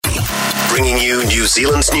Bringing you New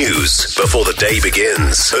Zealand's news before the day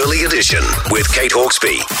begins. Early edition with Kate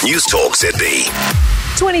Hawkesby. News Talk ZB.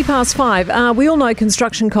 5:20. We all know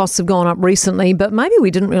construction costs have gone up recently, but maybe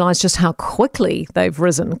we didn't realise just how quickly they've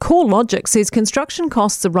risen. CoreLogic says construction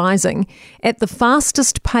costs are rising at the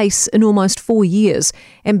fastest pace in almost 4 years.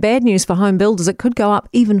 And bad news for home builders, it could go up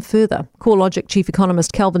even further. CoreLogic Chief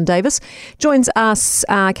Economist Kelvin Davidson joins us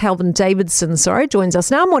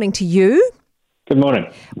now. Morning to you. Good morning.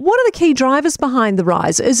 What are the key drivers behind the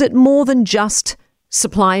rise? Is it more than just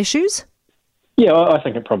supply issues? Yeah, I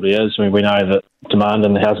think it probably is. I mean, we know that demand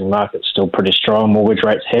in the housing market is still pretty strong. Mortgage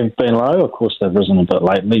rates have been low. Of course, they've risen a bit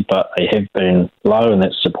lately, but they have been low, and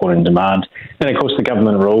that's supporting demand. And, of course, the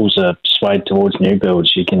government rules are swayed towards new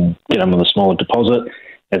builds. You can get in with a smaller deposit.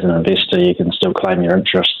 As an investor, you can still claim your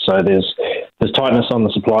interest. So there's tightness on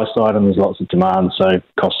the supply side and there's lots of demand, so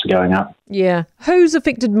costs are going up. Yeah. Who's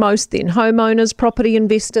affected most then? Homeowners, property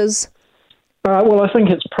investors? Well, I think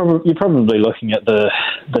you're probably looking at the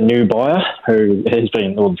new buyer who has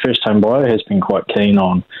been, or the first-time buyer who has been quite keen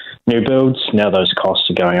on new builds. Now those costs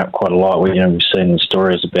are going up quite a lot. We've seen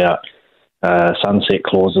stories about sunset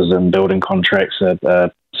clauses in building contracts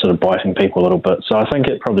that sort of biting people a little bit. So I think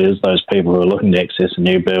it probably is those people who are looking to access a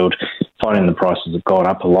new build, finding the prices have gone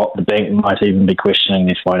up a lot. The bank might even be questioning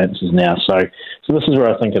their finances now. So this is where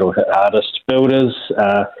I think it'll hit hardest. Builders,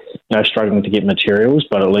 struggling to get materials,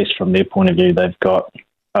 but at least from their point of view, they've got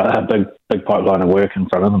a big pipeline of work in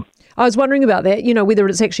front of them. I was wondering about that, whether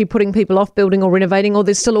it's actually putting people off building or renovating, or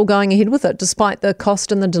they're still all going ahead with it despite the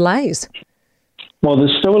cost and the delays. Well,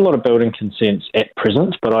 there's still a lot of building consents at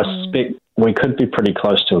present, but I suspect we could be pretty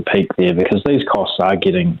close to a peak there because these costs are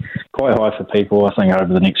getting quite high for people. I think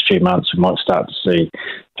over the next few months we might start to see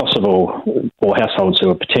households who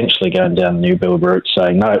are potentially going down the new build route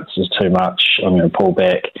saying, no, this is too much, I'm going to pull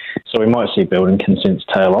back. So we might see building consents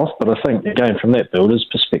tail off. But I think, again, from that builder's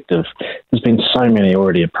perspective, there's been so many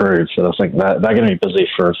already approved that I think they're going to be busy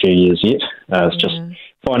for a few years yet. It's just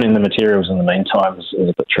finding the materials in the meantime is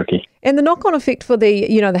a bit tricky. And the knock-on effect for the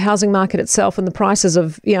housing market itself and the prices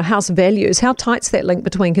of house values, how tight's that link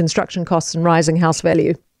between construction costs and rising house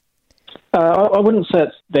value? I wouldn't say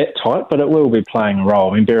it's that tight, but it will be playing a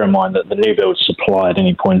role. I mean, bear in mind that the new build supply at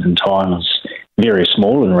any point in time is very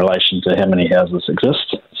small in relation to how many houses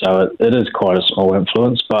exist. So it is quite a small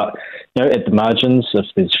influence, but at the margins, if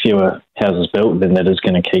there's fewer houses built, then that is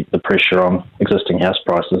going to keep the pressure on existing house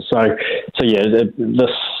prices. So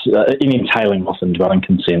any tailing off in dwelling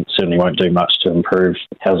consent certainly won't do much to improve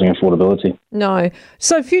housing affordability. No.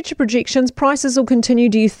 So future projections, prices will continue,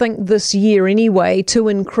 do you think, this year anyway, to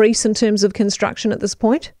increase in terms of construction at this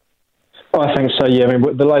point? I think so, yeah. I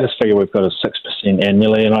mean, the latest figure we've got is 6%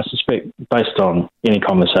 annually, and I suspect, based on any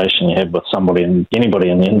conversation you have with anybody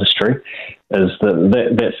in the industry, is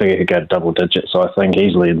that figure could go to double digits, I think,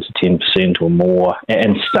 easily into 10% or more,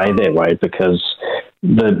 and stay that way because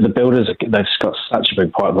the builders, they've got such a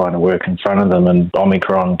big pipeline of work in front of them, and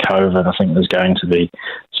Omicron, COVID, I think there's going to be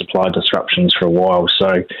supply disruptions for a while. So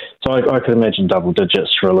I could imagine double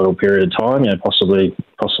digits for a little period of time, possibly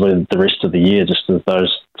the rest of the year, just as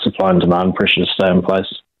those supply and demand pressures stay in place.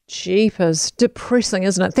 Jeepers, depressing,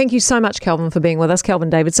 isn't it? Thank you so much, Kelvin, for being with us. Kelvin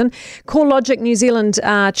Davidson, CoreLogic New Zealand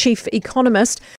Chief Economist.